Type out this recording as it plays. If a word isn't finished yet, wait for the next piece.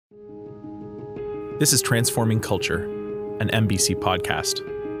This is Transforming Culture, an MBC podcast.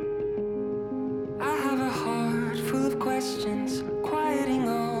 I have a heart full of questions, quieting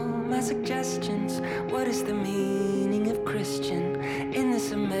all my suggestions. What is the meaning of Christian in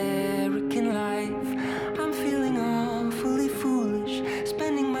this American life? I'm feeling awfully foolish,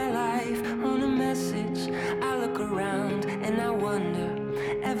 spending my life on a message. I look around and I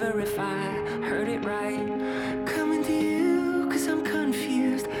wonder ever if I heard it right. Coming to you cause I'm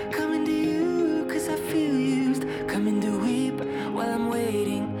confused, coming to you cause I feel used, coming to weep while I'm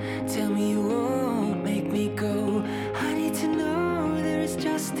waiting. Tell me you won't make me go. I need to know there is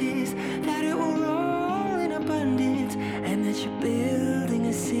justice, that it will roll in abundance, and that you're building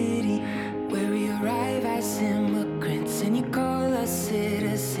a city where we arrive as immigrants, and you call us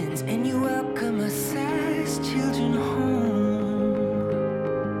citizens, and you welcome us as children home.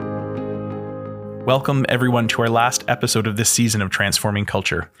 Welcome, everyone, to our last episode of this season of Transforming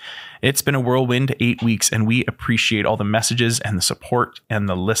Culture. It's been a whirlwind 8 weeks, and we appreciate all the messages and the support and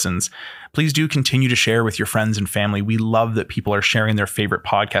the listens. Please do continue to share with your friends and family. We love that people are sharing their favorite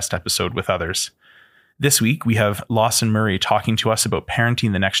podcast episode with others. This week, we have Lawson Murray talking to us about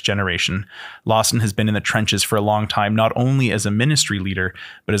parenting the next generation. Lawson has been in the trenches for a long time, not only as a ministry leader,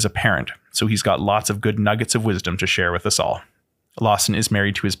 but as a parent. So he's got lots of good nuggets of wisdom to share with us all. Lawson is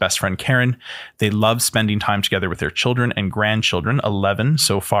married to his best friend, Karen. They love spending time together with their children and grandchildren, 11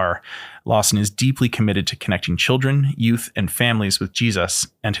 so far. Lawson is deeply committed to connecting children, youth, and families with Jesus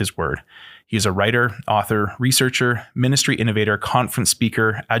and his word. He is a writer, author, researcher, ministry innovator, conference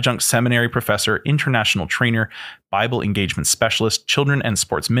speaker, adjunct seminary professor, international trainer, Bible engagement specialist, children and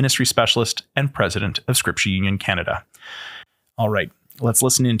sports ministry specialist, and president of Scripture Union Canada. All right. Let's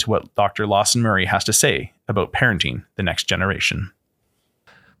listen in to what Dr. Lawson Murray has to say about parenting the next generation.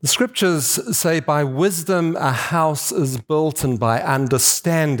 The scriptures say, by wisdom a house is built, and by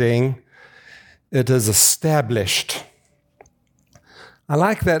understanding it is established. I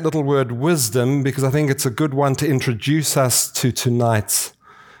like that little word wisdom because I think it's a good one to introduce us to tonight's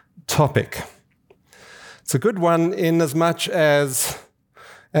topic. It's a good one in as much as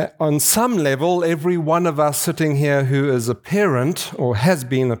on some level, every one of us sitting here who is a parent or has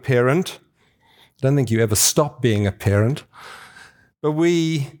been a parent, I don't think you ever stop being a parent, but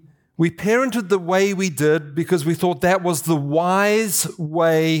we parented the way we did because we thought that was the wise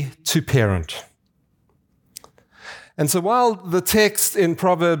way to parent. And so while the text in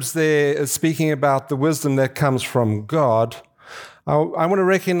Proverbs there is speaking about the wisdom that comes from God, I want to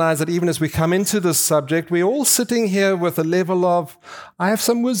recognize that even as we come into this subject, we're all sitting here with a level of, I have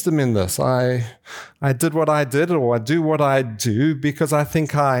some wisdom in this. I did what I did, or I do what I do because I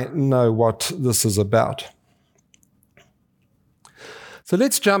think I know what this is about. So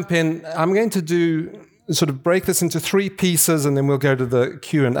let's jump in. I'm going to sort of break this into three pieces, and then we'll go to the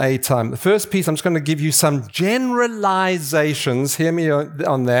Q&A time. The first piece, I'm just going to give you some generalizations, hear me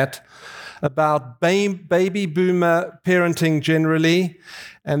on that, about baby boomer parenting generally,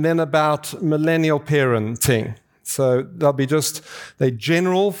 and then about millennial parenting. So they're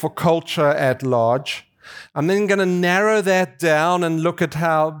general for culture at large. I'm then going to narrow that down and look at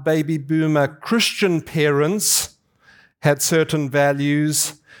how baby boomer Christian parents had certain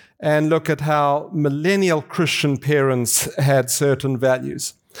values, and look at how millennial Christian parents had certain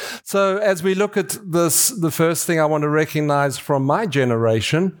values. So as we look at this, the first thing I want to recognize from my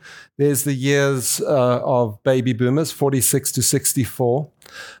generation, there's the years of baby boomers, 46 to 64.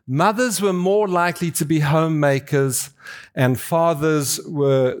 Mothers were more likely to be homemakers, and fathers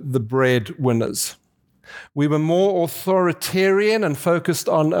were the breadwinners. We were more authoritarian and focused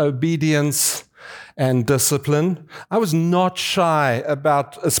on obedience and discipline. I was not shy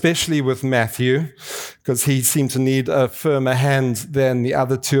about, especially with Matthew, because he seemed to need a firmer hand than the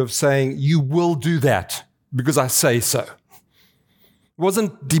other two, of saying, you will do that because I say so. It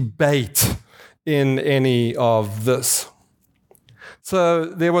wasn't debate in any of this. So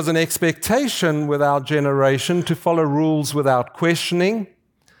there was an expectation with our generation to follow rules without questioning.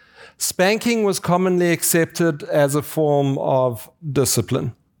 Spanking was commonly accepted as a form of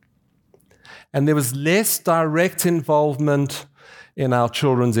discipline. And there was less direct involvement in our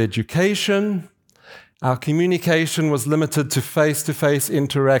children's education. Our communication was limited to face-to-face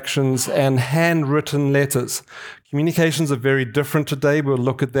interactions and handwritten letters. Communications are very different today. We'll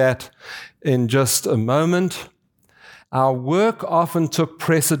look at that in just a moment. Our work often took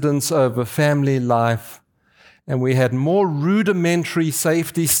precedence over family life, and we had more rudimentary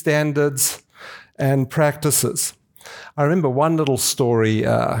safety standards and practices. I remember one little story,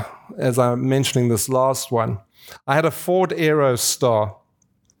 as I'm mentioning this last one. I had a Ford Aerostar.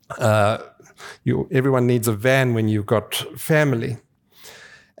 Everyone needs a van when you've got family.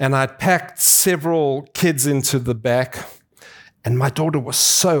 and I'd packed several kids into the back, and my daughter was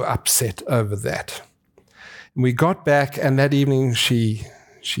so upset over that. And we got back, and that evening she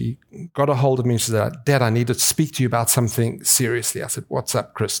got a hold of me and she said, "Dad, I need to speak to you about something seriously." I said, "What's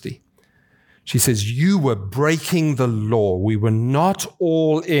up, Christy?" She says, "You were breaking the law. We were not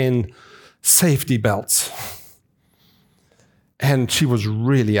all in safety belts." And she was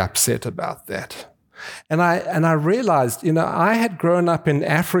really upset about that. And I realized, I had grown up in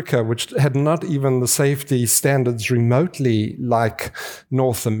Africa, which had not even the safety standards remotely like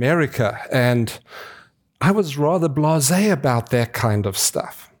North America. And I was rather blasé about that kind of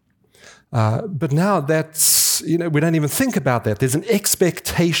stuff. But now that's, we don't even think about that. There's an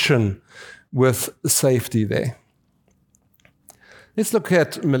expectation with safety there. Let's look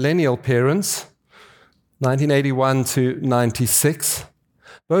at millennial parents, 1981 to 96.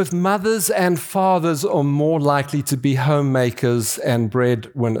 Both mothers and fathers are more likely to be homemakers and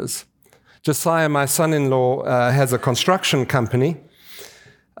breadwinners. Josiah, my son-in-law, has a construction company,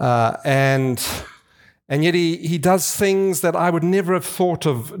 and yet he does things that I would never have thought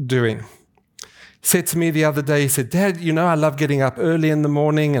of doing. He said to me the other day, he said, "Dad, I love getting up early in the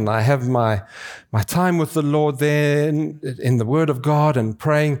morning, and I have my time with the Lord there in the Word of God and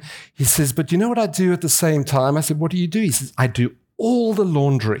praying." He says, "But you know what I do at the same time?" I said, "What do you do?" He says, "I do all the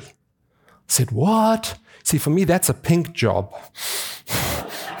laundry." I said, "What?" See, for me, that's a pink job.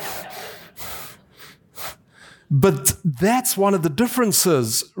 But that's one of the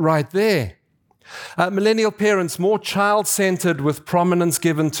differences right there. Millennial parents, more child-centered with prominence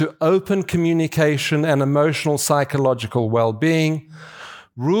given to open communication and emotional psychological well-being.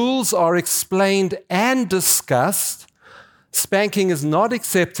 Rules are explained and discussed. Spanking is not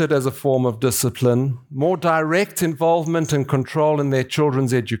accepted as a form of discipline. More direct involvement and control in their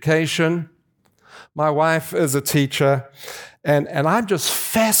children's education. My wife is a teacher, and I'm just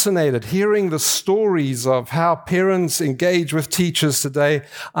fascinated hearing the stories of how parents engage with teachers today.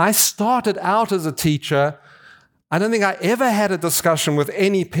 I started out as a teacher. I don't think I ever had a discussion with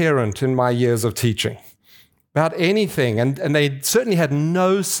any parent in my years of teaching about anything, and they certainly had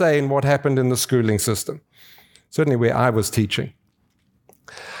no say in what happened in the schooling system, certainly where I was teaching.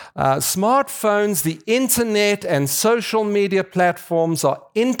 Smartphones, the internet, and social media platforms are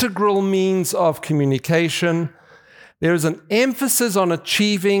integral means of communication. There is an emphasis on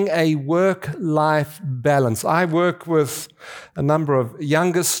achieving a work-life balance. I work with a number of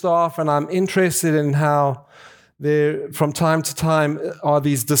younger staff, and I'm interested in how there, from time to time, are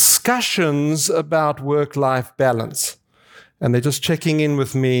these discussions about work-life balance. And they're just checking in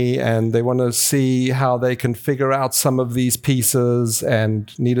with me, and they want to see how they can figure out some of these pieces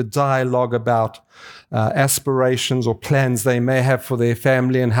and need a dialogue about aspirations or plans they may have for their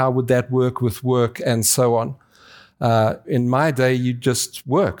family and how would that work with work and so on. In my day, you just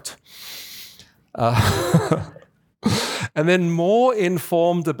worked. And then more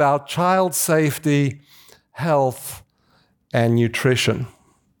informed about child safety, health, and nutrition.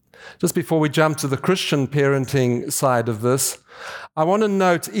 Just before we jump to the Christian parenting side of this, I want to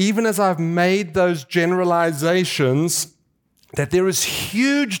note, even as I've made those generalizations, that there is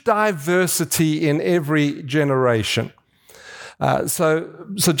huge diversity in every generation. So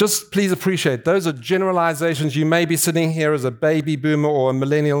just please appreciate, those are generalizations. You may be sitting here as a baby boomer or a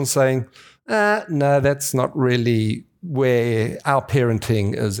millennial and saying, no, that's not really where our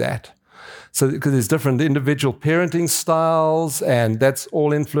parenting is at. So because there's different individual parenting styles, and that's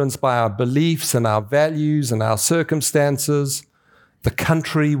all influenced by our beliefs and our values and our circumstances, the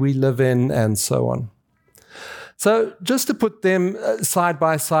country we live in, and so on. So just to put them side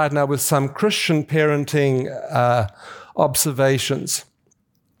by side now with some Christian parenting observations.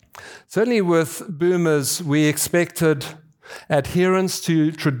 Certainly with boomers, we expected adherence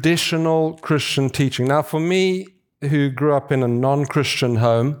to traditional Christian teaching. Now, for me, who grew up in a non-Christian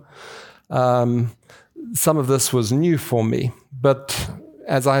home, some of this was new for me. But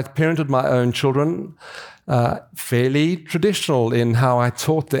as I parented my own children, fairly traditional in how I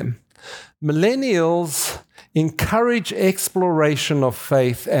taught them. Millennials encourage exploration of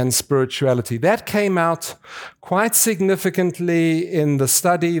faith and spirituality. That came out quite significantly in the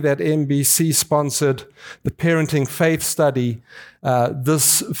study that MBC sponsored, the Parenting Faith Study,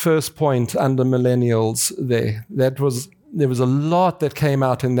 this first point under millennials there. There was a lot that came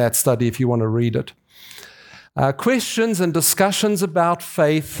out in that study if you want to read it. Questions and discussions about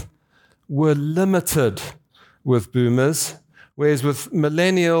faith were limited with boomers, whereas with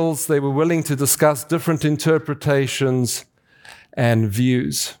millennials, they were willing to discuss different interpretations and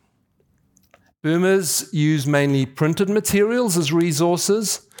views. Boomers use mainly printed materials as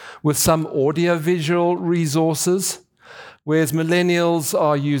resources, with some audiovisual resources, Whereas millennials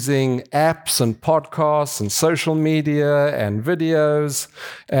are using apps and podcasts and social media and videos.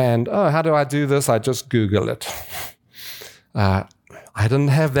 And, how do I do this? I just Google it. I didn't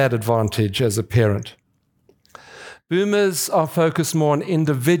have that advantage as a parent. Boomers are focused more on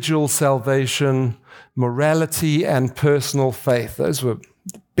individual salvation, morality, and personal faith. Those were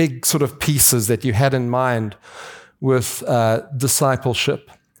big sort of pieces that you had in mind with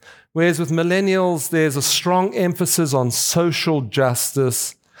discipleship. Whereas with millennials, there's a strong emphasis on social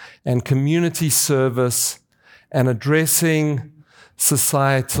justice and community service and addressing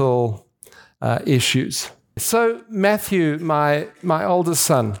societal issues. So Matthew, my oldest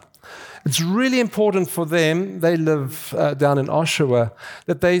son, it's really important for them, they live down in Oshawa,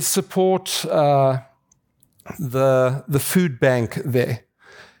 that they support the food bank there.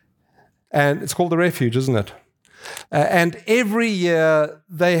 And it's called the Refuge, isn't it? And every year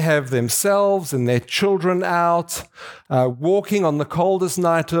they have themselves and their children out walking on the coldest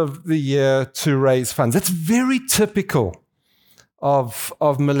night of the year to raise funds. That's very typical of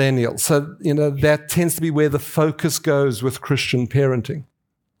millennials. So, that tends to be where the focus goes with Christian parenting.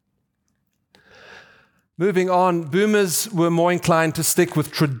 Moving on, boomers were more inclined to stick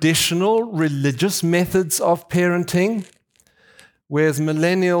with traditional religious methods of parenting, whereas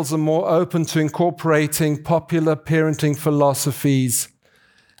millennials are more open to incorporating popular parenting philosophies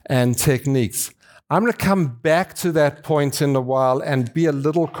and techniques. I'm going to come back to that point in a while and be a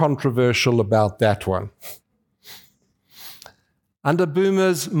little controversial about that one. Under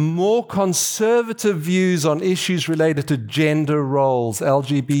boomers, more conservative views on issues related to gender roles,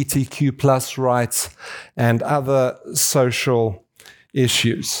 LGBTQ+ rights, and other social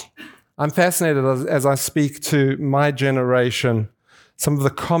issues. I'm fascinated as I speak to my generation, some of the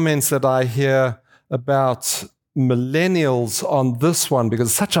comments that I hear about millennials on this one, because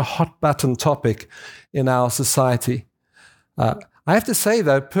it's such a hot-button topic in our society. I have to say,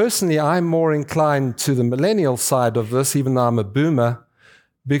 though, personally, I'm more inclined to the millennial side of this, even though I'm a boomer,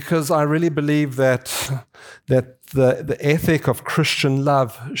 because I really believe that the ethic of Christian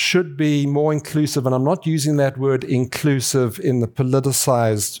love should be more inclusive, and I'm not using that word inclusive in the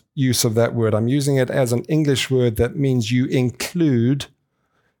politicized use of that word. I'm using it as an English word that means you include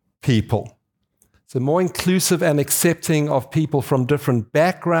people. So more inclusive and accepting of people from different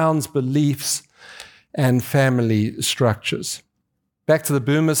backgrounds, beliefs, and family structures. Back to the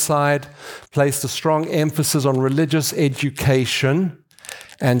boomer side, placed a strong emphasis on religious education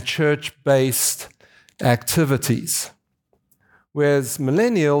and church-based activities, whereas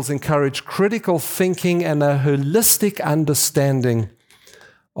millennials encourage critical thinking and a holistic understanding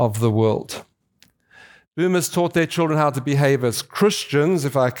of the world. Boomers taught their children how to behave as Christians,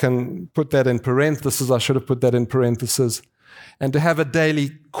 if I can put that in parentheses, I should have put that in parentheses, and to have a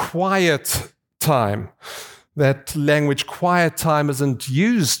daily quiet time. That language, quiet time, isn't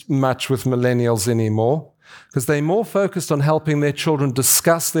used much with millennials anymore because they're more focused on helping their children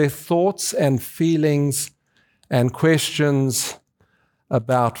discuss their thoughts and feelings and questions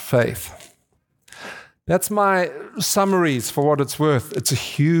about faith. That's my summaries for what it's worth. It's a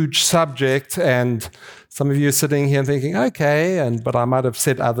huge subject, and some of you are sitting here thinking, okay, but I might have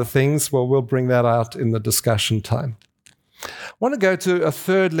said other things. Well, we'll bring that out in the discussion time. I want to go to a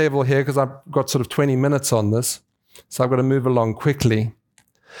third level here because I've got sort of 20 minutes on this, so I've got to move along quickly.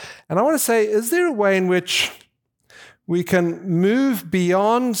 And I want to say, is there a way in which we can move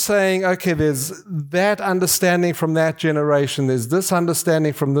beyond saying, okay, there's that understanding from that generation, there's this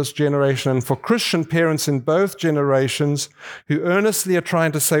understanding from this generation, and for Christian parents in both generations who earnestly are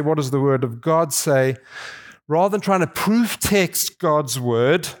trying to say, what does the Word of God say, rather than trying to proof text God's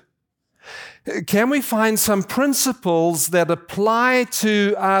Word, can we find some principles that apply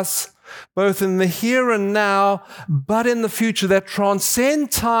to us both in the here and now, but in the future, that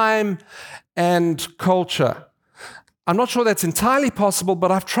transcend time and culture? I'm not sure that's entirely possible,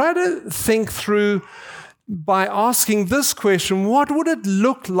 but I've tried to think through by asking this question: what would it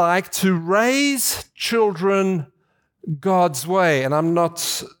look like to raise children God's way? And I'm not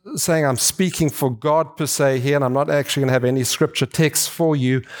saying I'm speaking for God per se here, and I'm not actually going to have any scripture text for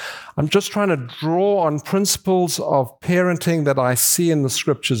you. I'm just trying to draw on principles of parenting that I see in the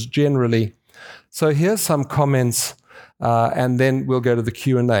scriptures generally. So here's some comments, and then we'll go to the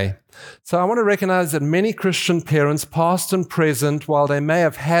Q&A. So I want to recognize that many Christian parents, past and present, while they may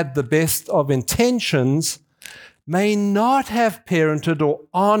have had the best of intentions, may not have parented or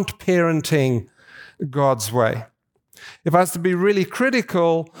aren't parenting God's way. If I was to be really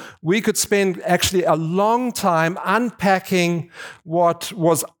critical, we could spend actually a long time unpacking what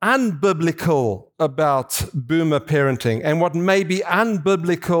was unbiblical about boomer parenting and what may be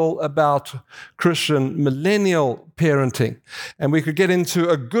unbiblical about Christian millennial parenting. And we could get into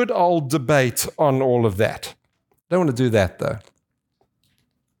a good old debate on all of that. Don't want to do that, though.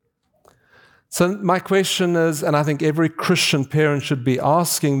 So my question is, and I think every Christian parent should be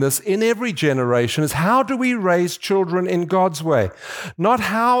asking this in every generation, is how do we raise children in God's way? Not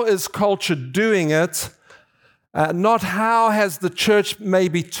how is culture doing it, not how has the church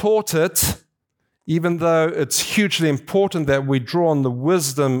maybe taught it, even though it's hugely important that we draw on the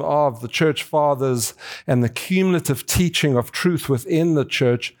wisdom of the church fathers and the cumulative teaching of truth within the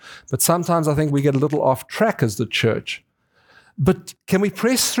church. But sometimes I think we get a little off track as the church. But can we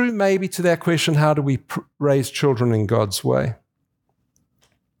press through maybe to that question, how do we raise children in God's way?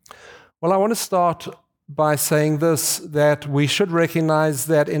 Well, I want to start by saying this, that we should recognize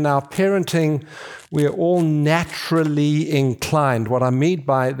that in our parenting, we are all naturally inclined. What I mean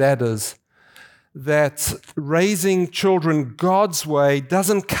by that is that raising children God's way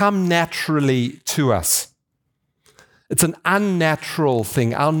doesn't come naturally to us. It's an unnatural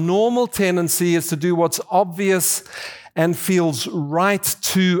thing. Our normal tendency is to do what's obvious and feels right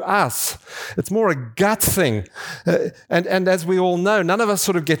to us. It's more a gut thing. And as we all know, none of us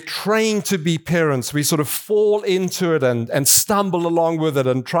sort of get trained to be parents. We sort of fall into it and stumble along with it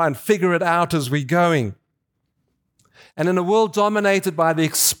and try and figure it out as we're going. And in a world dominated by the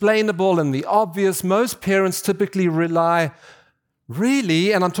explainable and the obvious, most parents typically rely,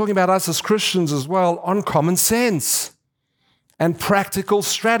 really, and I'm talking about us as Christians as well, on common sense and practical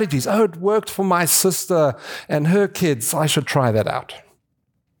strategies. Oh, it worked for my sister and her kids. I should try that out.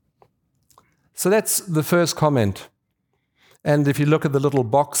 So that's the first comment. And if you look at the little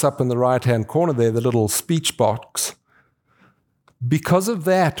box up in the right-hand corner there, the little speech box, because of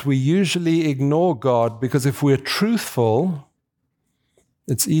that, we usually ignore God, because if we're truthful,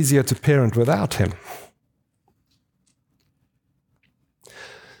 it's easier to parent without Him.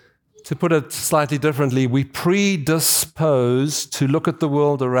 To put it slightly differently, we predispose to look at the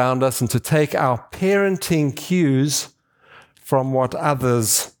world around us and to take our parenting cues from what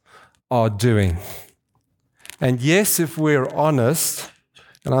others are doing. And yes, if we're honest,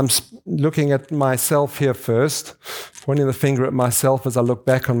 and I'm looking at myself here first, pointing the finger at myself as I look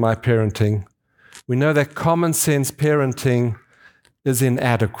back on my parenting, we know that common sense parenting is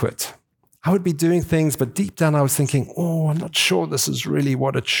inadequate. I would be doing things, but deep down I was thinking, I'm not sure this is really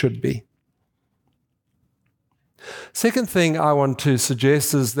what it should be. Second thing I want to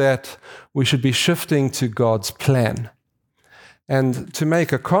suggest is that we should be shifting to God's plan. And to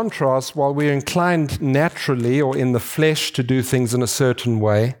make a contrast, while we're inclined naturally or in the flesh to do things in a certain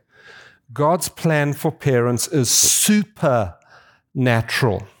way, God's plan for parents is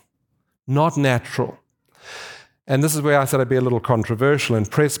supernatural, not natural. And this is where I said I'd be a little controversial and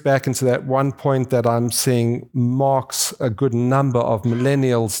press back into that one point that I'm seeing marks a good number of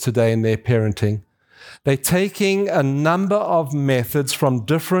millennials today in their parenting. They're taking a number of methods from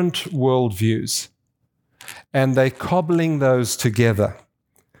different worldviews, and they're cobbling those together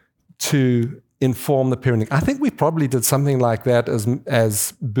to inform the parenting. I think we probably did something like that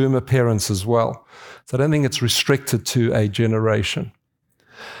as boomer parents as well. So I don't think it's restricted to a generation.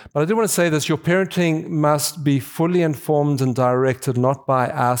 But I do want to say this, your parenting must be fully informed and directed not by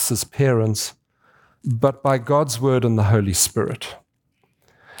us as parents, but by God's Word and the Holy Spirit.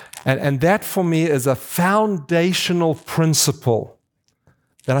 And that for me is a foundational principle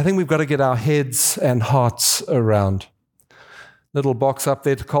that I think we've got to get our heads and hearts around. Little box up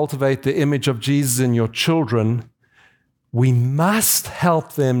there, to cultivate the image of Jesus in your children, we must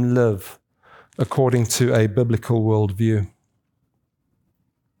help them live according to a biblical worldview.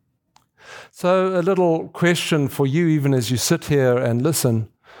 So a little question for you, even as you sit here and listen.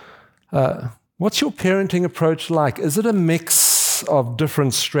 What's your parenting approach like? Is it a mix of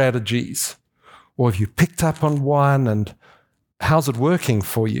different strategies? Or have you picked up on one, and how's it working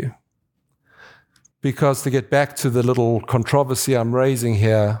for you? Because to get back to the little controversy I'm raising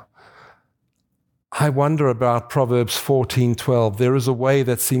here, I wonder about Proverbs 14:12. There is a way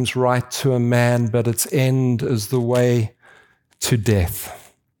that seems right to a man, but its end is the way to death.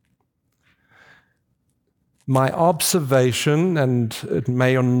 My observation, and it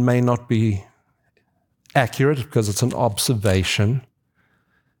may or may not be accurate because it's an observation,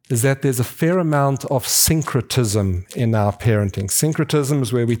 is that there's a fair amount of syncretism in our parenting. Syncretism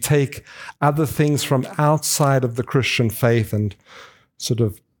is where we take other things from outside of the Christian faith and sort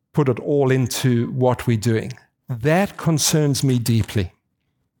of put it all into what we're doing. That concerns me deeply.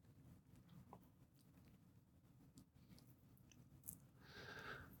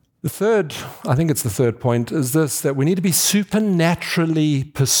 The third, I think it's the third point, is this, that we need to be supernaturally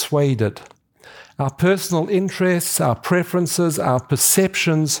persuaded. Our personal interests, our preferences, our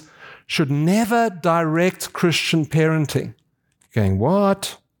perceptions should never direct Christian parenting. Going,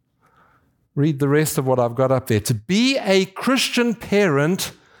 what? Read the rest of what I've got up there. To be a Christian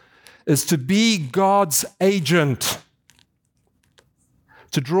parent is to be God's agent,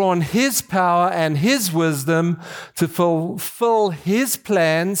 to draw on His power and His wisdom to fulfill His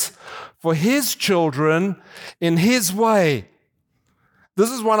plans for His children in His way.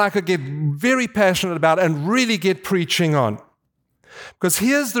 This is one I could get very passionate about and really get preaching on. Because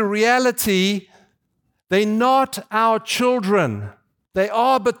here's the reality: they're not our children. They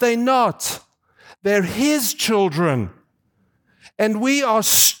are, but they're not. They're His children. And we are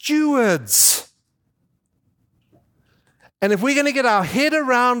stewards. And if we're going to get our head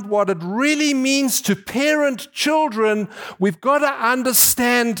around what it really means to parent children, we've got to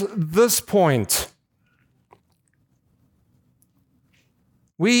understand this point.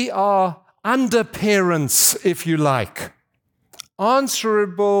 We are under parents, if you like,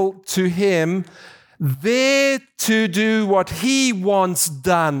 answerable to Him, there to do what He wants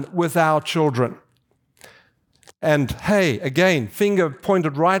done with our children. And hey, again, finger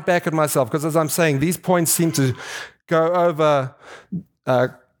pointed right back at myself, because as I'm saying, these points seem to go over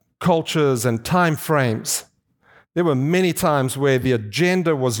cultures and time frames. There were many times where the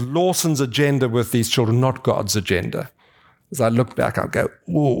agenda was Lawson's agenda with these children, not God's agenda. As I look back, I'll go,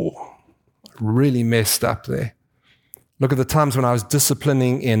 whoa, really messed up there. Look at the times when I was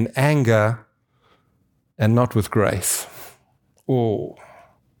disciplining in anger and not with grace. Oh.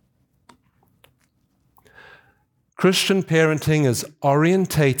 Christian parenting is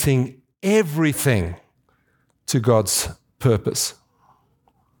orientating everything to God's purpose.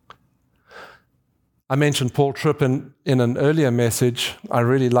 I mentioned Paul Tripp in an earlier message. I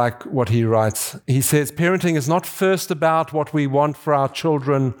really like what he writes. He says, parenting is not first about what we want for our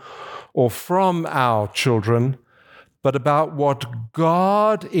children or from our children, but about what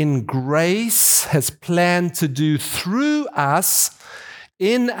God in grace has planned to do through us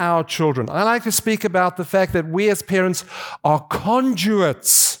in our children. I like to speak about the fact that we as parents are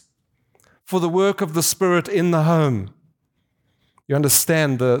conduits for the work of the Spirit in the home. You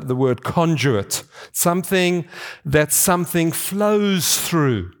understand the word conduit, something that something flows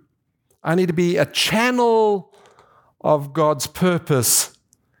through. I need to be a channel of God's purpose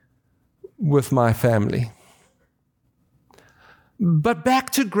with my family. But back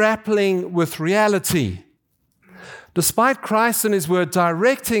to grappling with reality. Despite Christ and His Word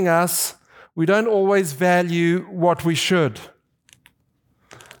directing us, we don't always value what we should.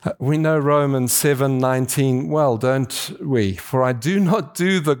 We know Romans 7:19 well, don't we? For I do not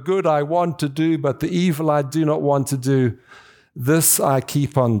do the good I want to do, but the evil I do not want to do, this I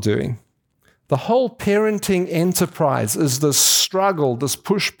keep on doing. The whole parenting enterprise is this struggle, this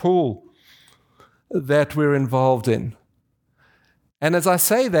push-pull that we're involved in. And as I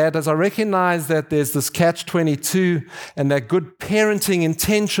say that, as I recognize that there's this catch-22 and that good parenting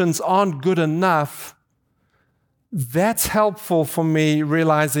intentions aren't good enough, that's helpful for me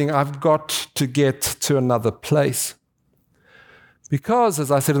realizing I've got to get to another place. Because,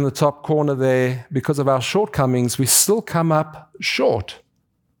 as I said in the top corner there, because of our shortcomings, we still come up short.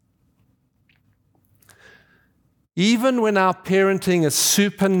 Even when our parenting is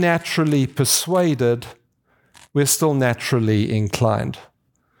supernaturally persuaded, we're still naturally inclined.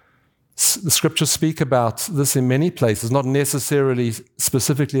 The scriptures speak about this in many places, not necessarily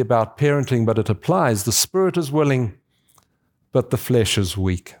specifically about parenting, but it applies. The spirit is willing, but the flesh is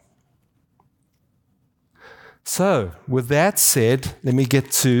weak. So, with that said, let me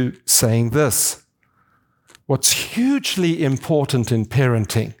get to saying this. What's hugely important in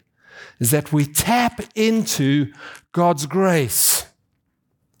parenting is that we tap into God's grace.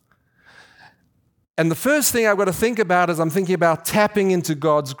 And the first thing I've got to think about as I'm thinking about tapping into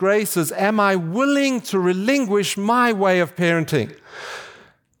God's grace is, am I willing to relinquish my way of parenting?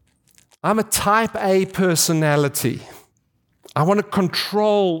 I'm a type A personality. I want to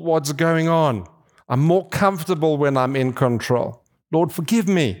control what's going on. I'm more comfortable when I'm in control. Lord, forgive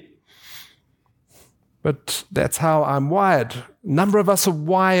me. But that's how I'm wired. A number of us are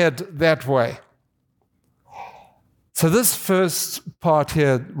wired that way. So this first part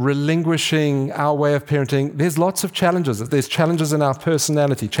here, relinquishing our way of parenting, there's lots of challenges. There's challenges in our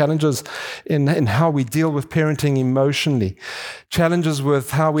personality, challenges in how we deal with parenting emotionally, challenges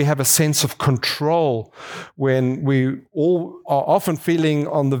with how we have a sense of control when we all are often feeling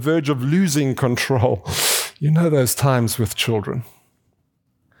on the verge of losing control. You know those times with children.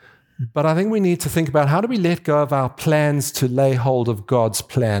 But I think we need to think about how do we let go of our plans to lay hold of God's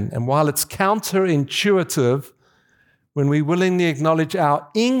plan. And while it's counterintuitive, when we willingly acknowledge our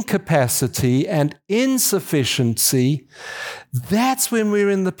incapacity and insufficiency, that's when we're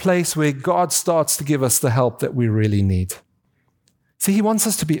in the place where God starts to give us the help that we really need. See, He wants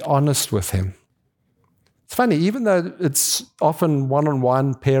us to be honest with Him. It's funny, even though it's often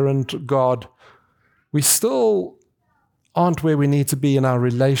one-on-one, parent, God, we still aren't where we need to be in our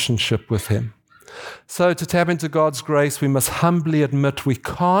relationship with Him. So to tap into God's grace, we must humbly admit we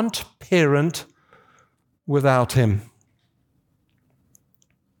can't parent without Him.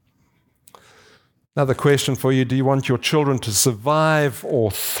 Another question for you, do you want your children to survive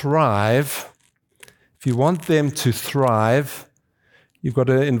or thrive? If you want them to thrive, you've got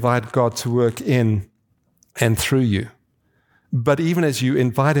to invite God to work in and through you. But even as you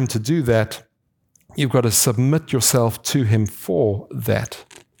invite Him to do that, you've got to submit yourself to Him for that.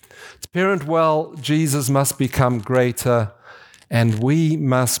 To parent well, Jesus must become greater and we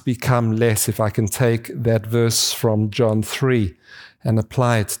must become less, if I can take that verse from John 3 and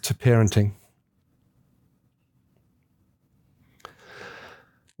apply it to parenting.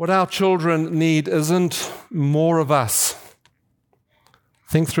 What our children need isn't more of us.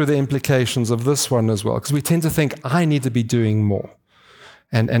 Think through the implications of this one as well, because we tend to think, I need to be doing more.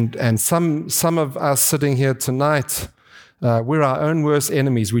 And some of us sitting here tonight, we're our own worst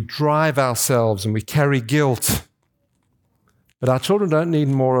enemies. We drive ourselves and we carry guilt. But our children don't need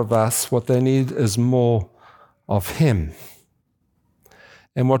more of us. What they need is more of Him.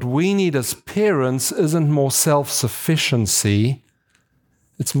 And what we need as parents isn't more self-sufficiency,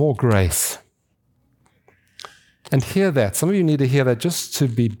 it's more grace. And hear that. Some of you need to hear that just to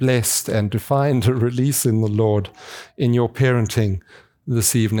be blessed and to find a release in the Lord in your parenting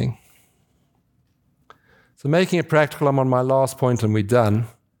this evening. So making it practical, I'm on my last point and we're done.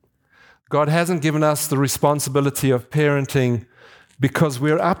 God hasn't given us the responsibility of parenting because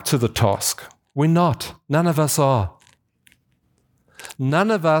we're up to the task. We're not. None of us are. None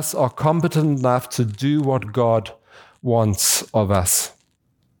of us are competent enough to do what God wants of us.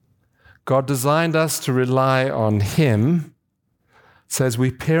 God designed us to rely on Him. So as we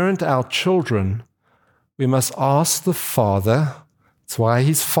parent our children, we must ask the Father, that's why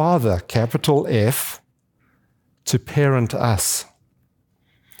He's Father, capital F, to parent us.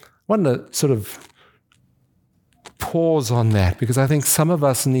 I want to sort of pause on that because I think some of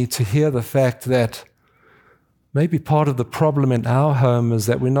us need to hear the fact that maybe part of the problem in our home is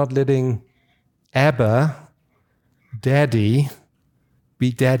that we're not letting Abba, Daddy,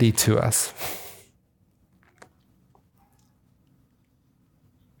 be Daddy to us.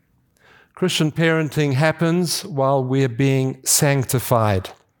 Christian parenting happens while we're being sanctified.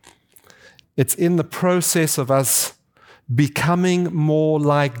 It's in the process of us becoming more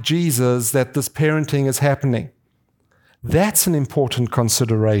like Jesus that this parenting is happening. That's an important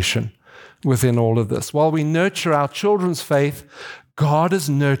consideration within all of this. While we nurture our children's faith, God is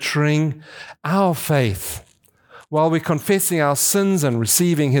nurturing our faith. While we're confessing our sins and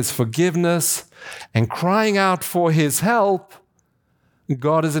receiving His forgiveness and crying out for His help,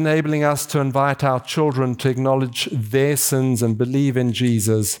 God is enabling us to invite our children to acknowledge their sins and believe in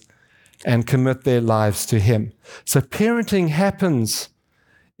Jesus and commit their lives to Him. So parenting happens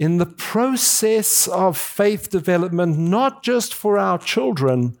in the process of faith development, not just for our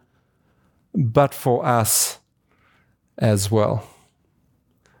children, but for us as well.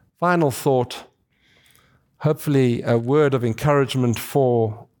 Final thought. Hopefully a word of encouragement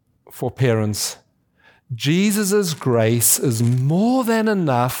for parents. Jesus' grace is more than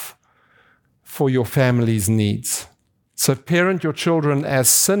enough for your family's needs. So parent your children as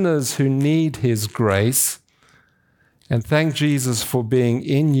sinners who need His grace and thank Jesus for being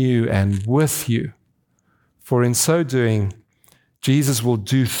in you and with you. For in so doing, Jesus will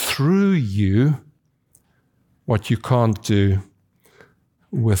do through you what you can't do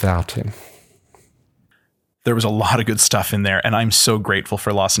without Him. There was a lot of good stuff in there, and I'm so grateful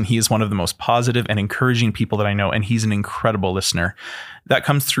for Lawson. He is one of the most positive and encouraging people that I know, and he's an incredible listener. That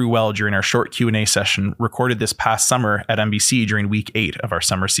comes through well during our short Q&A session recorded this past summer at NBC during week 8 of our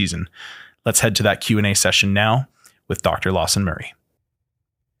summer season. Let's head to that Q&A session now with Dr. Lawson Murray.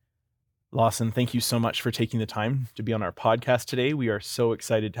 Lawson, thank you so much for taking the time to be on our podcast today. We are so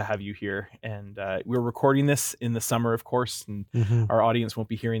excited to have you here. And we're recording this in the summer, of course, and our audience won't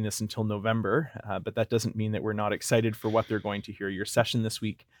be hearing this until November. But that doesn't mean that we're not excited for what they're going to hear. Your session this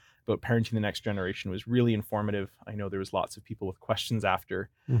week about parenting the next generation was really informative. I know there was lots of people with questions after.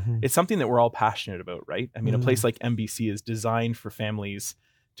 It's something that we're all passionate about, right? I mean, a place like NBC is designed for families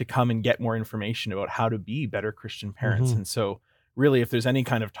to come and get more information about how to be better Christian parents. And so really, if there's any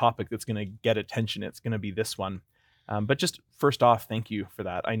kind of topic that's going to get attention, it's going to be this one. But just first off, thank you for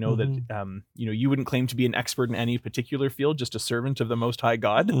that. I know that you wouldn't claim to be an expert in any particular field, just a servant of the Most High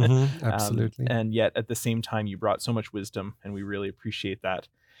God. Absolutely. And yet at the same time, you brought so much wisdom, and we really appreciate that.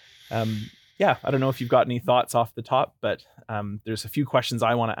 I don't know if you've got any thoughts off the top, but there's a few questions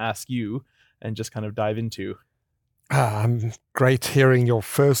I want to ask you and just kind of dive into. I'm great hearing your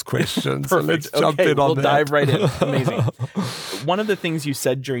first question. So let's jump in on that. We'll dive right in. Amazing. One of the things you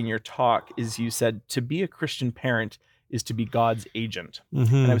said during your talk is you said to be a Christian parent is to be God's agent.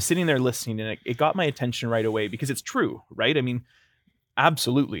 And I was sitting there listening, and it got my attention right away because it's true, right? I mean,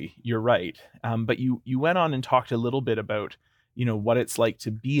 absolutely, you're right. But you went on and talked a little bit about, what it's like to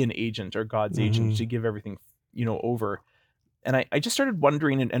be an agent or God's agent, to give everything, over. And I just started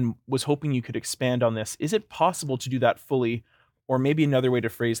wondering and was hoping you could expand on this. Is it possible to do that fully? Or maybe another way to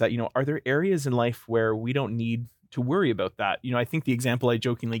phrase that, are there areas in life where we don't need to worry about that? I think the example I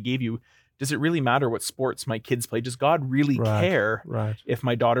jokingly gave you, does it really matter what sports my kids play? Does God really care if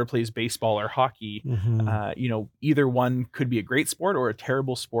my daughter plays baseball or hockey? Either one could be a great sport or a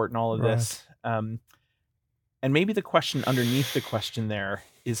terrible sport and all of this. And maybe the question underneath the question there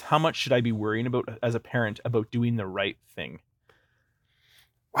is, how much should I be worrying about as a parent about doing the right thing?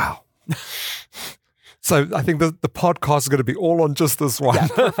 Wow. So I think the podcast is going to be all on just this one. Yeah,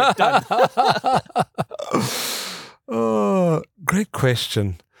 perfect. Done. Oh, great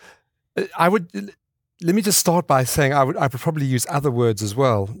question. Let me just start by saying I would probably use other words as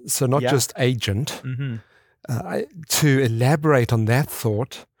well. So not just agent. To elaborate on that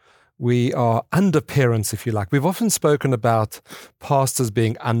thought, we are under parents, if you like. We've often spoken about pastors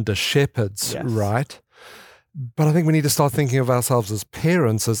being under shepherds, right? But I think we need to start thinking of ourselves as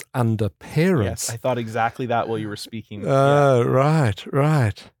parents, as under parents. Yes, I thought exactly that while you were speaking.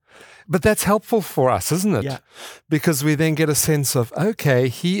 Right. But that's helpful for us, isn't it? Yeah. Because we then get a sense of, okay,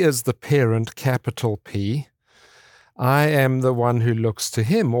 he is the parent, capital P. I am the one who looks to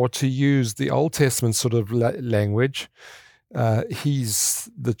him, or to use the Old Testament sort of language, he's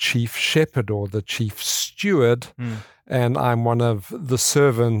the chief shepherd or the chief steward, and I'm one of the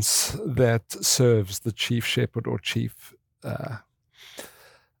servants that serves the chief shepherd or chief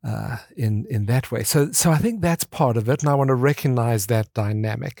in that way. So I think that's part of it, and I want to recognize that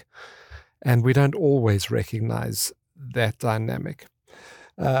dynamic. And we don't always recognize that dynamic.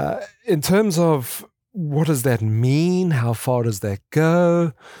 In terms of what does that mean? How far does that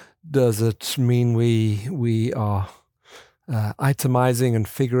go? Does it mean we are itemizing and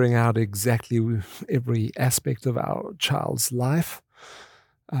figuring out exactly every aspect of our child's life?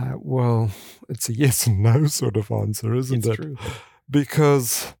 Well, it's a yes and no sort of answer, isn't it? True.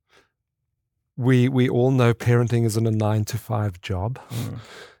 Because we all know parenting isn't a 9-to-5 job.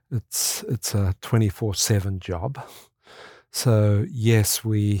 It's a 24/7 job. So yes,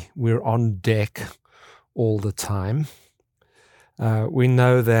 we're on deck all the time. We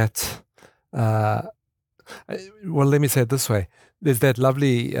know that. Well, let me say it this way: there's that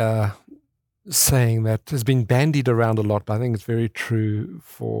lovely saying that has been bandied around a lot, but I think it's very true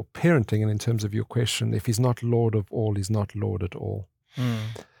for parenting. And in terms of your question, if he's not Lord of all, he's not Lord at all.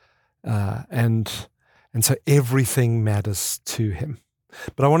 And so everything matters to him.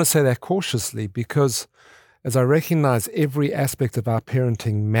 But I want to say that cautiously, because as I recognize every aspect of our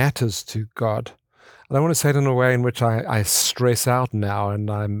parenting matters to God, I don't want to say it in a way in which I stress out now and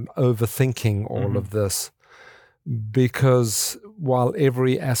I'm overthinking all of this, because while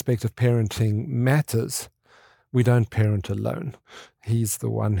every aspect of parenting matters, we don't parent alone. He's the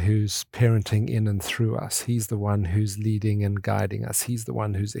one who's parenting in and through us. He's the one who's leading and guiding us. He's the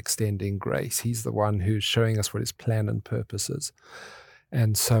one who's extending grace. He's the one who's showing us what his plan and purpose is,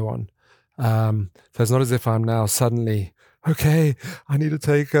 and so on. So it's not as if I'm now suddenly, okay, I need to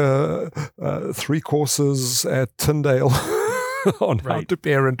take 3 courses at Tyndale on how to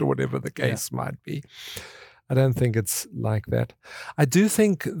parent or whatever the case might be. I don't think it's like that. I do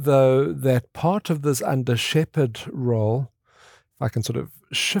think, though, that part of this under shepherd role, if I can sort of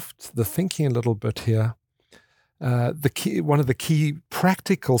shift the thinking a little bit here, one of the key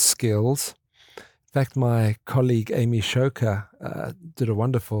practical skills, in fact, my colleague Amy Shoka did a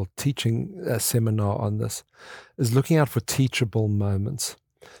wonderful teaching seminar on this, is looking out for teachable moments.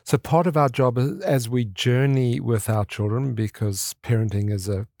 So part of our job as we journey with our children, because parenting is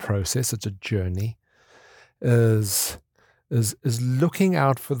a process, it's a journey, is looking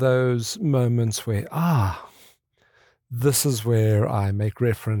out for those moments where, this is where I make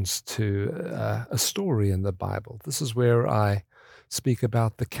reference to a story in the Bible. This is where I speak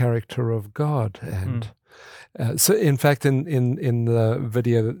about the character of God. And so, in fact, in the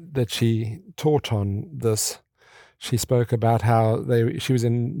video that she taught on this, she spoke about how she was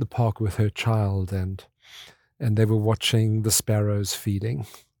in the park with her child and they were watching the sparrows feeding.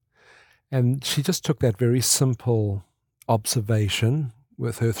 And she just took that very simple observation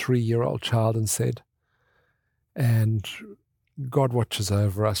with her 3-year-old child and said, and God watches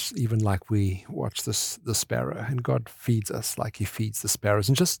over us even like we watch the sparrow, and God feeds us like he feeds the sparrows,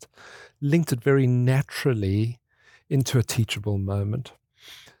 and just linked it very naturally into a teachable moment.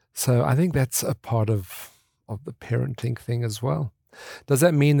 So I think that's a part of the parenting thing as well. Does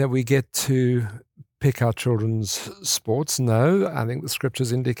that mean that we get to pick our children's sports? No, I think the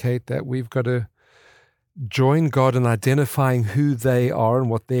scriptures indicate that we've got to join God in identifying who they are and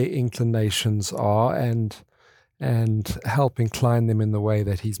what their inclinations are, and help incline them in the way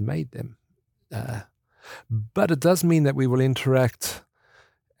that he's made them. But it does mean that we will interact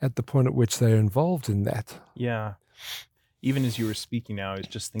at the point at which they're involved in that. Yeah. Even as you were speaking now, I was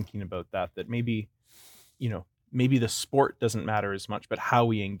just thinking about that maybe, maybe the sport doesn't matter as much, but how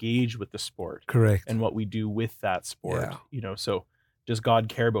we engage with the sport. Correct. And what we do with that sport. Yeah. So does God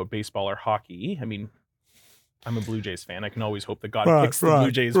care about baseball or hockey? I mean, I'm a Blue Jays fan. I can always hope that God picks the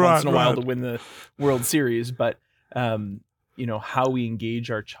Blue Jays once in a while to win the World Series. But, how we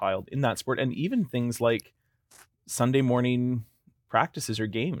engage our child in that sport, and even things like Sunday morning practices or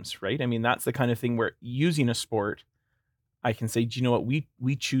games, right? I mean, that's the kind of thing where using a sport, I can say, do you know what?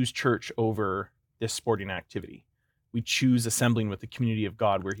 We choose church over this sporting activity. We choose assembling with the community of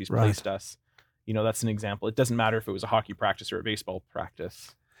God where he's placed us. That's an example. It doesn't matter if it was a hockey practice or a baseball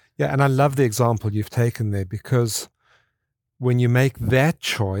practice. Yeah, and I love the example you've taken there, because when you make that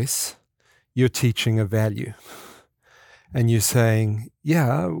choice, you're teaching a value. And you're saying,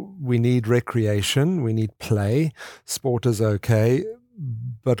 yeah, we need recreation, we need play, sport is okay,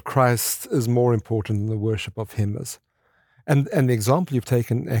 but Christ is more important than the worship of him is. And the example you've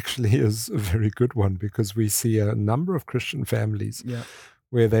taken actually is a very good one, because we see a number of Christian families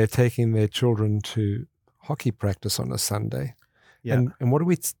where they're taking their children to hockey practice on a Sunday. Yeah. And what are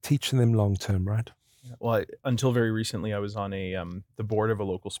we teaching them long term, right? Well, until very recently, I was on the board of a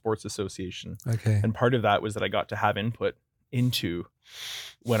local sports association. Okay. And part of that was that I got to have input into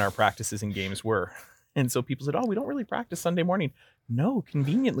when our practices and games were. And so people said, oh, we don't really practice Sunday morning. No,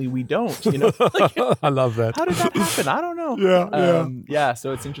 conveniently we don't. I love that. How did that happen? I don't know. Yeah.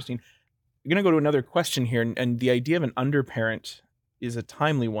 So it's interesting. I'm going to go to another question here. And the idea of an underparent is a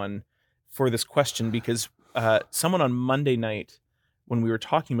timely one for this question, because someone on Monday night, when we were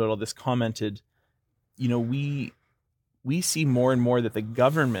talking about all this, commented, we see more and more that the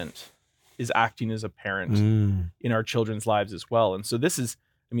government is acting as a parent in our children's lives as well. And so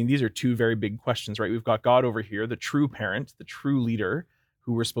these are two very big questions, right? We've got God over here, the true parent, the true leader,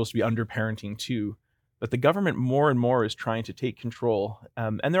 who we're supposed to be underparenting to. But the government more and more is trying to take control.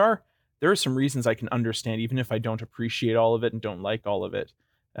 And there are some reasons I can understand, even if I don't appreciate all of it and don't like all of it.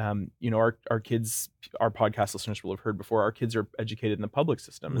 Our kids, our podcast listeners will have heard before, our kids are educated in the public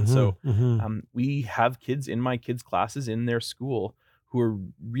system. And so we have kids in my kids' classes in their school who are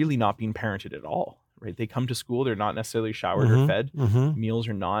really not being parented at all, right? They come to school, they're not necessarily showered or fed, meals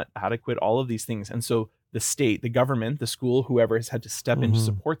are not adequate, all of these things. And so the state, the government, the school, whoever has had to step in to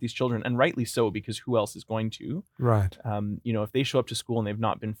support these children, and rightly so, because who else is going to? Right. If they show up to school and they've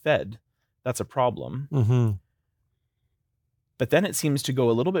not been fed, that's a problem. But then it seems to go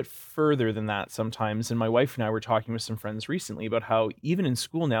a little bit further than that sometimes. And my wife and I were talking with some friends recently about how even in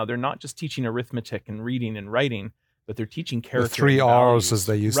school now, they're not just teaching arithmetic and reading and writing, but they're teaching character. The 3 R's, as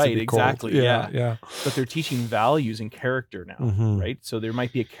they used to be called. Right, exactly. Yeah. But they're teaching values and character now, right? So there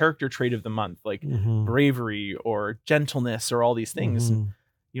might be a character trait of the month, like bravery or gentleness or all these things. And,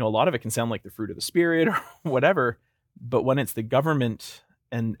 a lot of it can sound like the fruit of the spirit or whatever. But when it's the government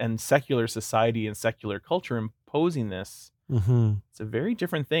and secular society and secular culture imposing this, it's a very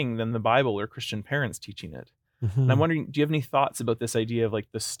different thing than the Bible or Christian parents teaching it. And I'm wondering, do you have any thoughts about this idea of like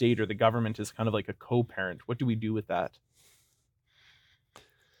the state or the government is kind of like a co-parent? What do we do with that?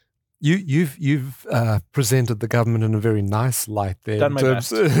 You've presented the government in a very nice light there. Done my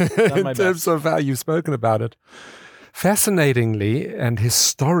best. In terms of how you've spoken about it. Fascinatingly and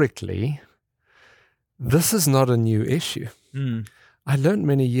historically, this is not a new issue. I learned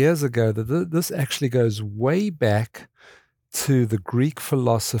many years ago that this actually goes way back to the Greek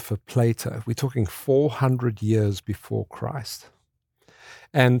philosopher Plato. We're talking 400 years before Christ.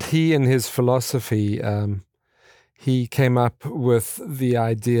 And he, in his philosophy, he came up with the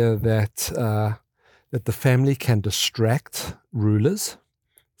idea that the family can distract rulers.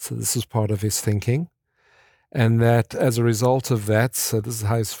 So this is part of his thinking. And that as a result of that, so this is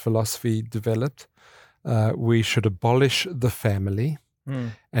how his philosophy developed, we should abolish the family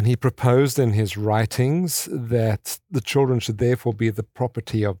And he proposed in his writings that the children should therefore be the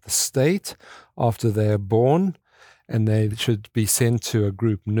property of the state after they are born, and they should be sent to a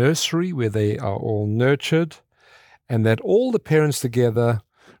group nursery where they are all nurtured, and that all the parents together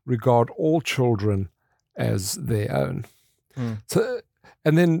regard all children as their own. So,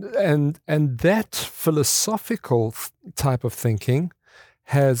 and that philosophical type of thinking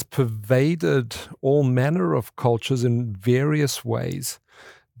has pervaded all manner of cultures in various ways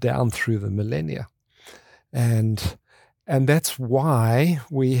down through the millennia. And that's why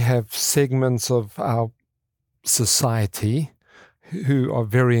we have segments of our society who are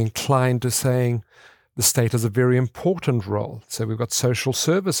very inclined to saying the state has a very important role. So we've got social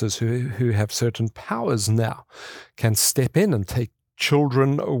services who have certain powers now, can step in and take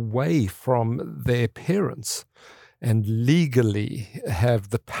children away from their parents and legally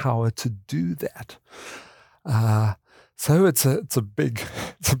have the power to do that. So it's a big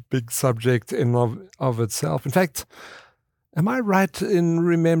subject in of itself. In fact, am I right in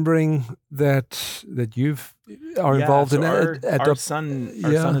remembering that you are involved in our son?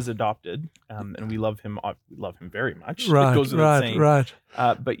 Our son is adopted, and we love him. We love him very much. Right, it goes without saying. right.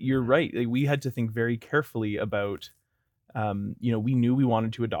 But you're right. We had to think very carefully about. We knew we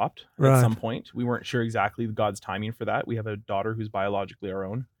wanted to adopt at some point. We weren't sure exactly God's timing for that. We have a daughter who's biologically our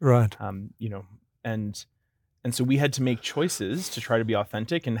own. Right. And so we had to make choices to try to be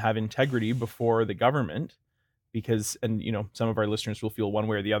authentic and have integrity before the government, because, some of our listeners will feel one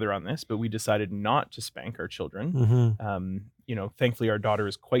way or the other on this, but we decided not to spank our children. Mm-hmm. Thankfully our daughter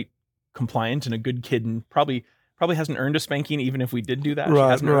is quite compliant and a good kid, and probably hasn't earned a spanking even if we did do that. She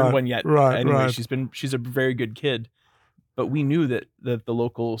hasn't earned one yet. Anyway, she's a very good kid. But we knew that the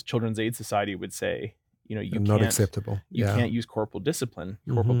local Children's Aid Society would say, not acceptable. You can't use corporal discipline,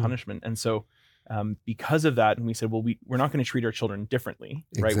 corporal punishment. And so because of that, and we said, well, we're not going to treat our children differently,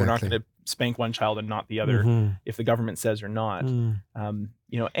 right? We're not going to spank one child and not the other if the government says or not.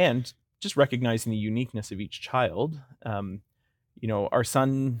 And just recognizing the uniqueness of each child. Our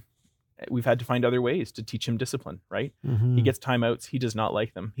son, we've had to find other ways to teach him discipline, right? He gets timeouts. He does not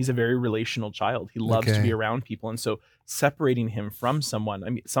like them. He's a very relational child. He loves to be around people. And so separating him from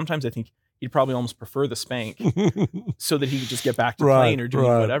someone, sometimes I think he'd probably almost prefer the spank so that he could just get back to playing or doing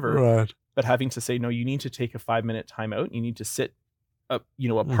whatever. Right. But having to say, no, you need to take a 5-minute timeout. You need to sit up,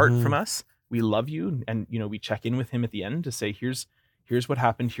 apart from us. We love you. And, we check in with him at the end to say, here's what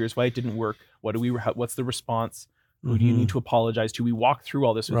happened. Here's why it didn't work. What's the response? Who do you need to apologize to? We walk through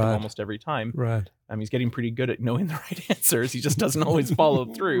all this with him almost every time. Right. He's getting pretty good at knowing the right answers. He just doesn't always follow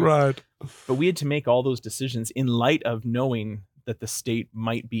through. Right. But we had to make all those decisions in light of knowing that the state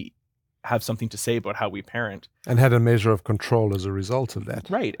might have something to say about how we parent. And had a measure of control as a result of that.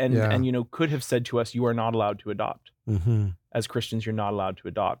 Right. And could have said to us, you are not allowed to adopt. As Christians, you're not allowed to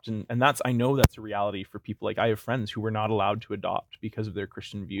adopt. And I know that's a reality for people. Like, I have friends who were not allowed to adopt because of their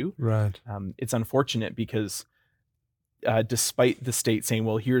Christian view. Right. It's unfortunate because despite the state saying,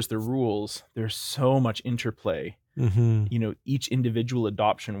 well, here's the rules, there's so much interplay. Each individual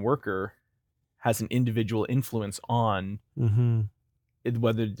adoption worker has an individual influence on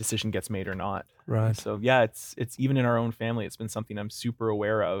whether the decision gets made or not. Right. So yeah, it's even in our own family, it's been something I'm super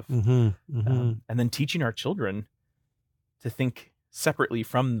aware of. And then teaching our children to think separately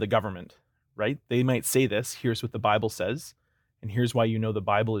from the government, right? They might say this, here's what the Bible says, and here's why the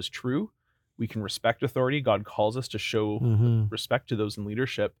Bible is true. We can respect authority. God calls us to show respect to those in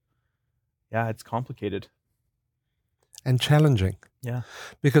leadership. Yeah, it's complicated. And challenging. Yeah.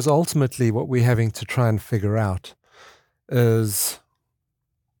 Because ultimately what we're having to try and figure out is,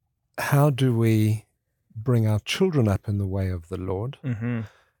 how do we bring our children up in the way of the Lord?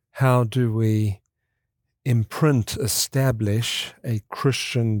 How do we establish a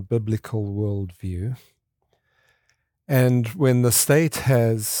Christian biblical worldview? And when the state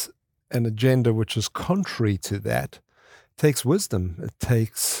has an agenda which is contrary to that, it takes wisdom. It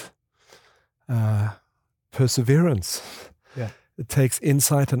takes perseverance. Yeah. It takes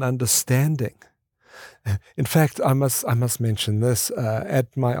insight and understanding. In fact, I must mention this.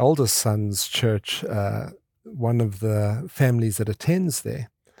 At my oldest son's church, one of the families that attends there,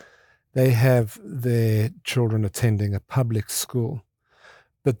 they have their children attending a public school,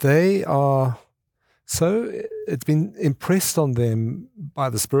 but they are so, it's been impressed on them by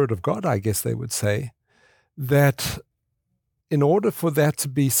the Spirit of God, I guess they would say, that in order for that to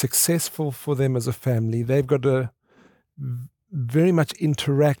be successful for them as a family, they've got to very much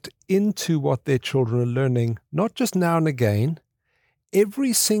interact into what their children are learning, not just now and again,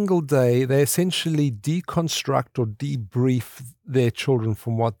 every single day, they essentially deconstruct or debrief their children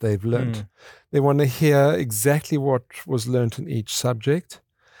from what they've learned. They want to hear exactly what was learned in each subject.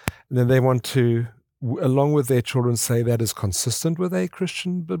 And then they want to, along with their children, say that is consistent with a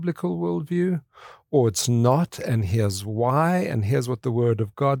Christian biblical worldview, or it's not, and here's why, and here's what the Word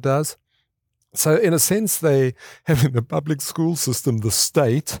of God does. So in a sense, they have in the public school system, the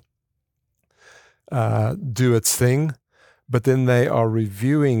state do its thing, but then they are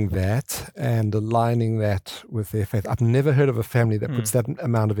reviewing that and aligning that with their faith. I've never heard of a family that puts that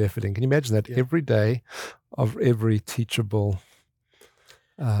amount of effort in. Can you imagine that every day of every teachable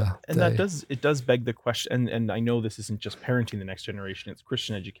and day? that does beg the question, and I know this isn't just parenting the next generation, it's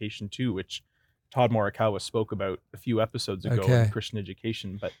Christian education too, which Todd Morikawa spoke about a few episodes ago in Christian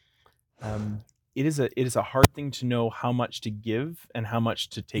education. But it is a hard thing to know how much to give and how much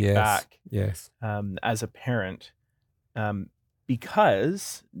to take back as a parent.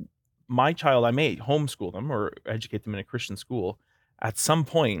 Because my child, I may homeschool them or educate them in a Christian school. At some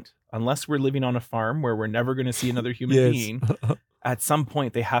point, unless we're living on a farm where we're never going to see another human being, at some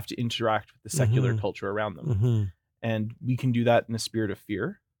point they have to interact with the secular culture around them. And we can do that in a spirit of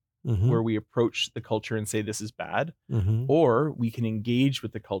fear, where we approach the culture and say, this is bad. Or we can engage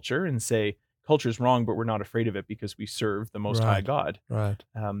with the culture and say, culture's wrong, but we're not afraid of it because we serve the Most High God.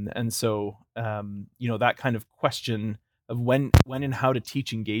 And so, that kind of question of when and how to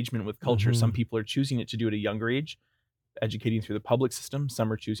teach engagement with culture. Some people are choosing to do it at a younger age, educating through the public system.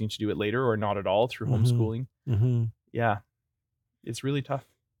 Some are choosing to do it later or not at all through homeschooling. Yeah, it's really tough.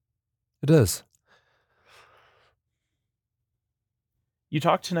 It is. You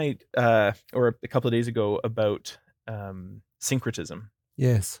talked tonight, or a couple of days ago, about syncretism.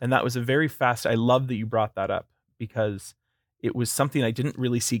 Yes. And that was I love that you brought that up, because it was something I didn't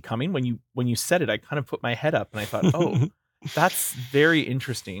really see coming. When you said it, I kind of put my head up and I thought, oh, that's very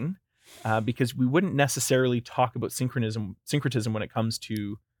interesting, because we wouldn't necessarily talk about syncretism when it comes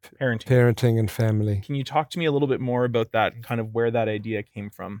to parenting and family. Can you talk to me a little bit more about that and kind of where that idea came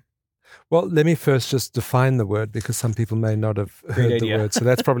from? Well, let me first just define the word, because some people may not have heard the word, so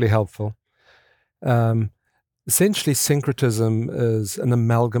that's probably helpful. Essentially, syncretism is an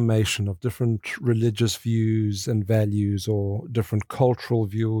amalgamation of different religious views and values, or different cultural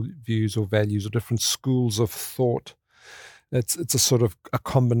views or values, or different schools of thought. It's a sort of a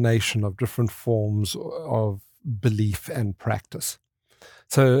combination of different forms of belief and practice.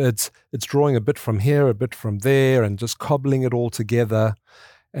 So it's drawing a bit from here, a bit from there, and just cobbling it all together,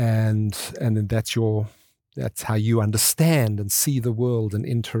 and then that's how you understand and see the world and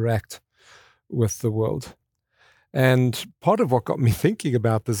interact with the world. And part of what got me thinking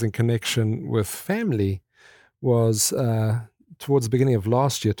about this in connection with family was towards the beginning of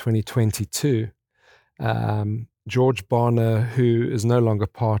last year, 2022, George Barna, who is no longer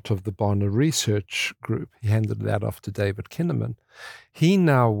part of the Barna Research Group, he handed that off to David Kinnaman. He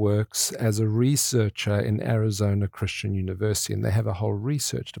now works as a researcher in Arizona Christian University, and they have a whole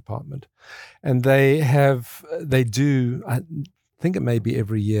research department. And they do, I think it may be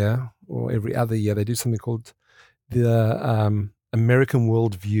every year or every other year, they do something called the American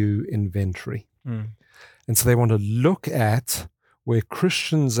Worldview Inventory. And so they want to look at where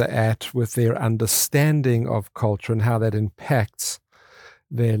Christians are at with their understanding of culture and how that impacts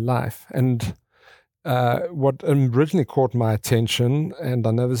their life. And what originally caught my attention, and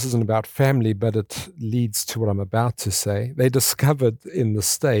I know this isn't about family, but it leads to what I'm about to say, they discovered in the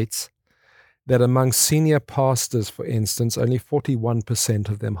States that among senior pastors, for instance, only 41%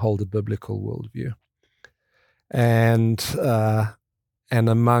 of them hold a biblical worldview. And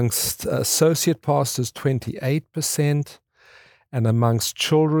amongst associate pastors, 28%, and amongst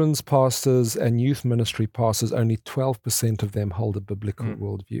children's pastors and youth ministry pastors, only 12% of them hold a biblical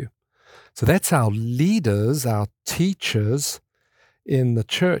worldview. So that's our leaders, our teachers in the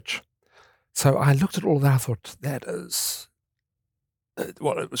church. So I looked at all that, I thought, that is, it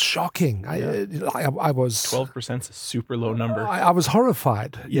was shocking. I was... 12% is a super low number. I was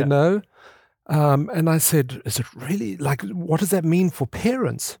horrified, you know? And I said, is it really, what does that mean for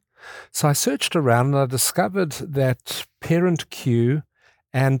parents? So I searched around and I discovered that Parent Q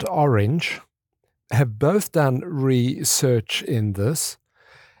and Orange have both done research in this,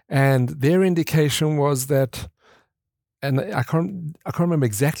 and their indication was that, and I can't remember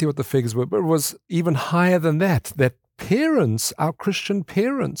exactly what the figures were, but it was even higher than that parents, our Christian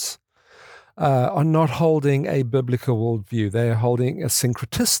parents, are not holding a biblical worldview. They are holding a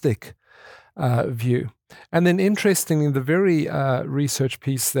syncretistic view. And then interestingly, the very research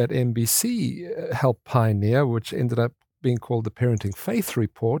piece that NBC helped pioneer, which ended up being called the Parenting Faith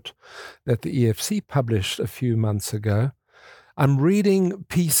Report, that the EFC published a few months ago, I'm reading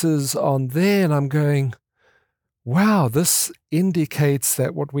pieces on there and I'm going, wow, this indicates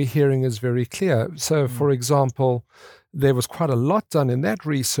that what we're hearing is very clear. So, for example, there was quite a lot done in that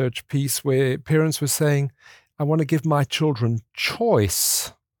research piece where parents were saying, I want to give my children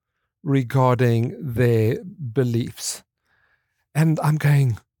choice regarding their beliefs. And I'm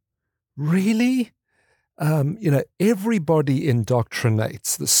going, really? Everybody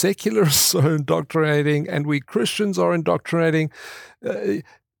indoctrinates. The secularists are indoctrinating, and we Christians are indoctrinating. The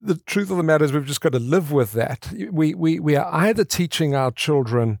truth of the matter is we've just got to live with that. We are either teaching our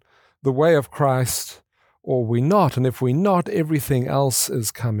children the way of Christ or we're not. And if we're not, everything else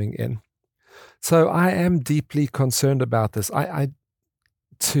is coming in. So I am deeply concerned about this.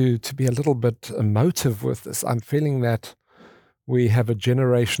 To be a little bit emotive with this, I'm feeling that we have a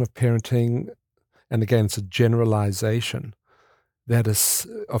generation of parenting, and again, it's a generalization that is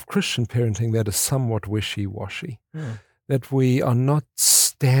of Christian parenting that is somewhat wishy-washy, that we are not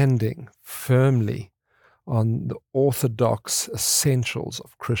standing firmly on the orthodox essentials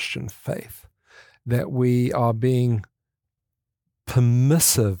of Christian faith, that we are being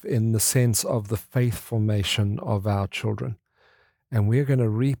permissive in the sense of the faith formation of our children. And we're going to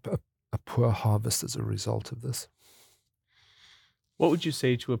reap a poor harvest as a result of this. What would you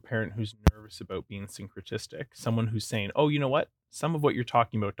say to a parent who's nervous about being syncretistic? Someone who's saying, oh, you know what? Some of what you're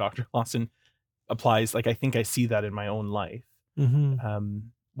talking about, Dr. Lawson, applies. Like, I think I see that in my own life.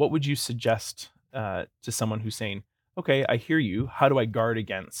 What would you suggest to someone who's saying, okay, I hear you. How do I guard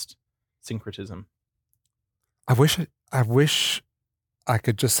against syncretism? I wish I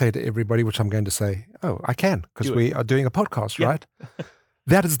could just say to everybody, which I'm going to say, oh, I can, because we are doing a podcast, right?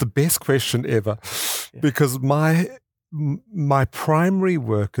 That is the best question ever, because my primary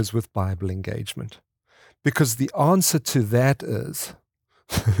work is with Bible engagement, because the answer to that is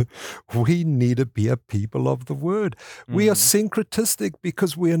we need to be a people of the Word. We are syncretistic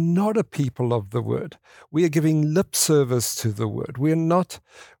because we are not a people of the Word. We are giving lip service to the Word. We are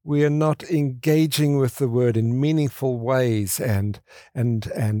not engaging with the Word in meaningful ways and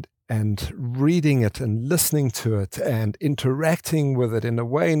reading it and listening to it and interacting with it in a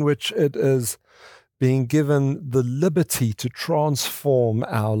way in which it is being given the liberty to transform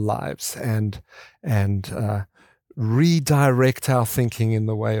our lives and redirect our thinking in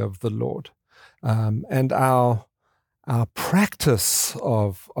the way of the Lord. And our practice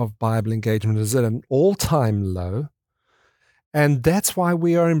of Bible engagement is at an all-time low. And that's why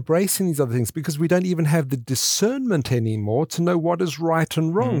we are embracing these other things, because we don't even have the discernment anymore to know what is right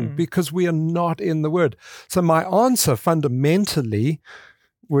and wrong, because we are not in the Word. So my answer fundamentally,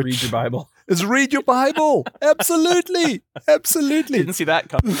 which read your Bible, is read your Bible. Absolutely. Absolutely. Didn't see that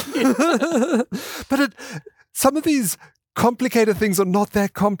coming. But some of these complicated things are not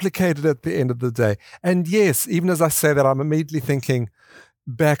that complicated at the end of the day. And yes, even as I say that, I'm immediately thinking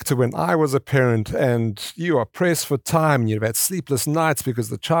back to when I was a parent and you are pressed for time and you've had sleepless nights because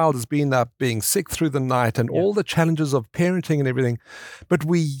the child has been up being sick through the night and all the challenges of parenting and everything. But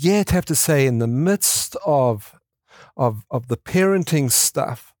we yet have to say, in the midst of the parenting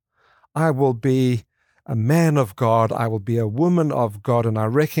stuff, I will be a man of God, I will be a woman of God, and I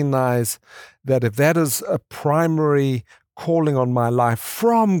recognize that if that is a primary calling on my life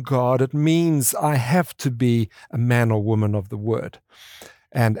from God, it means I have to be a man or woman of the Word.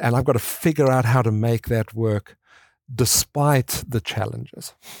 And I've got to figure out how to make that work despite the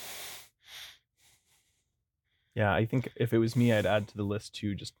challenges. Yeah, I think if it was me, I'd add to the list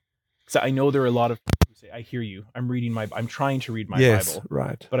too, just because I know there are a lot of people who say, I hear you, I'm trying to read my Bible,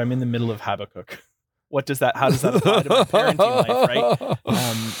 right, but I'm in the middle of Habakkuk. How does that apply to my parenting life,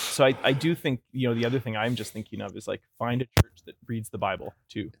 right? So I do think, the other thing I'm just thinking of is like, find a church that reads the Bible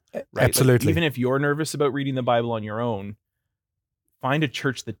too, right? Absolutely. Like, even if you're nervous about reading the Bible on your own, find a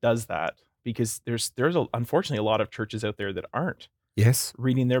church that does that, because there's unfortunately a lot of churches out there that aren't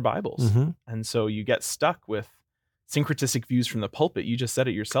reading their Bibles. And so you get stuck with syncretistic views from the pulpit. You just said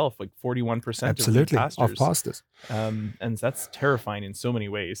it yourself, like 41% of pastors. And that's terrifying in so many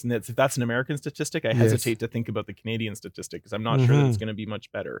ways. And if that's an American statistic, I hesitate to think about the Canadian statistic, because I'm not sure that it's going to be much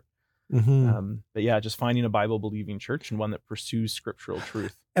better. But yeah, just finding a Bible believing church and one that pursues scriptural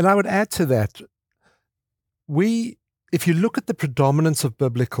truth. And I would add to that, if you look at the predominance of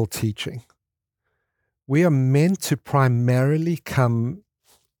biblical teaching, we are meant to primarily come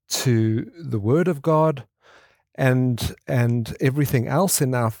to the Word of God and everything else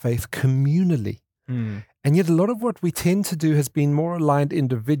in our faith communally. And yet a lot of what we tend to do has been more aligned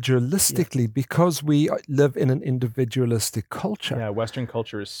individualistically because we live in an individualistic culture. Yeah, Western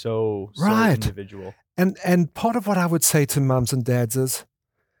culture is so individual. And part of what I would say to mums and dads is,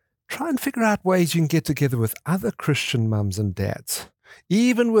 try and figure out ways you can get together with other Christian mums and dads.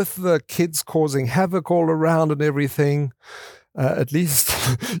 Even with the kids causing havoc all around and everything, at least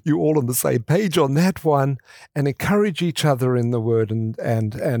you're all on the same page on that one, and encourage each other in the Word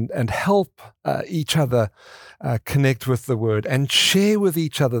and help each other connect with the Word and share with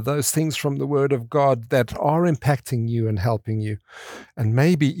each other those things from the Word of God that are impacting you and helping you, and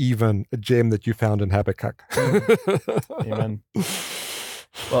maybe even a gem that you found in Habakkuk. Amen.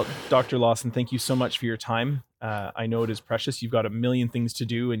 Well, Dr. Lawson, thank you so much for your time. I know it is precious. You've got a million things to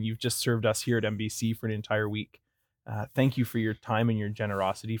do, and you've just served us here at MBC for an entire week. Thank you for your time and your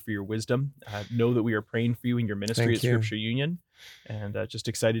generosity, for your wisdom. Know that we are praying for you in your ministry at Scripture Union, and just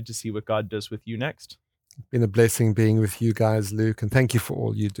excited to see what God does with you next. It's been a blessing being with you guys, Luke, and thank you for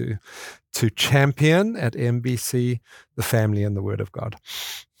all you do to champion at MBC the family and the Word of God.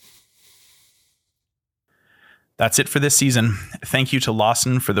 That's it for this season. Thank you to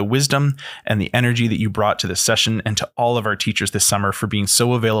Lawson for the wisdom and the energy that you brought to this session, and to all of our teachers this summer for being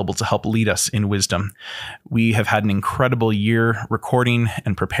so available to help lead us in wisdom. We have had an incredible year recording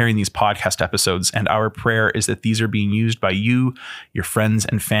and preparing these podcast episodes, and our prayer is that these are being used by you, your friends,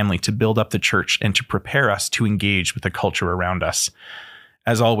 and family to build up the church and to prepare us to engage with the culture around us.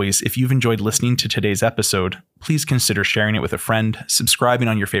 As always, if you've enjoyed listening to today's episode, please consider sharing it with a friend, subscribing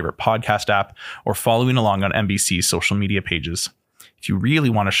on your favorite podcast app, or following along on MBC's social media pages. If you really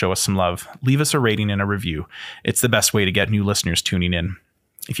want to show us some love, leave us a rating and a review. It's the best way to get new listeners tuning in.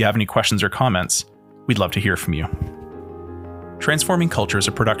 If you have any questions or comments, we'd love to hear from you. Transforming Culture is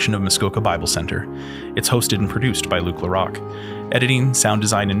a production of Muskoka Bible Center. It's hosted and produced by Luke Larocque. Editing, sound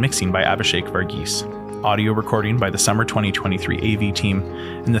design, and mixing by Abhishek Varghese. Audio recording by the Summer 2023 AV team,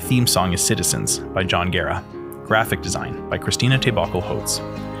 and the theme song is Citizens by John Guerra. Graphic design by Christina Tebakel-Holtz.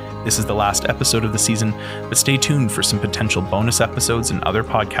 This is the last episode of the season, but stay tuned for some potential bonus episodes and other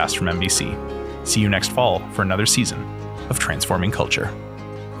podcasts from MBC. See you next fall for another season of Transforming Culture.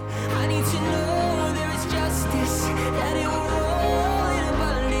 I need to know there is justice, that it will roll in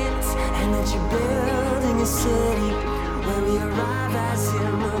abundance, and that you're building a city where we arrive as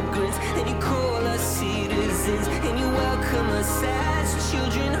immigrants, and you call us citizens, and you welcome us as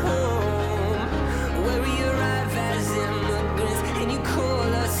children home, where we arrive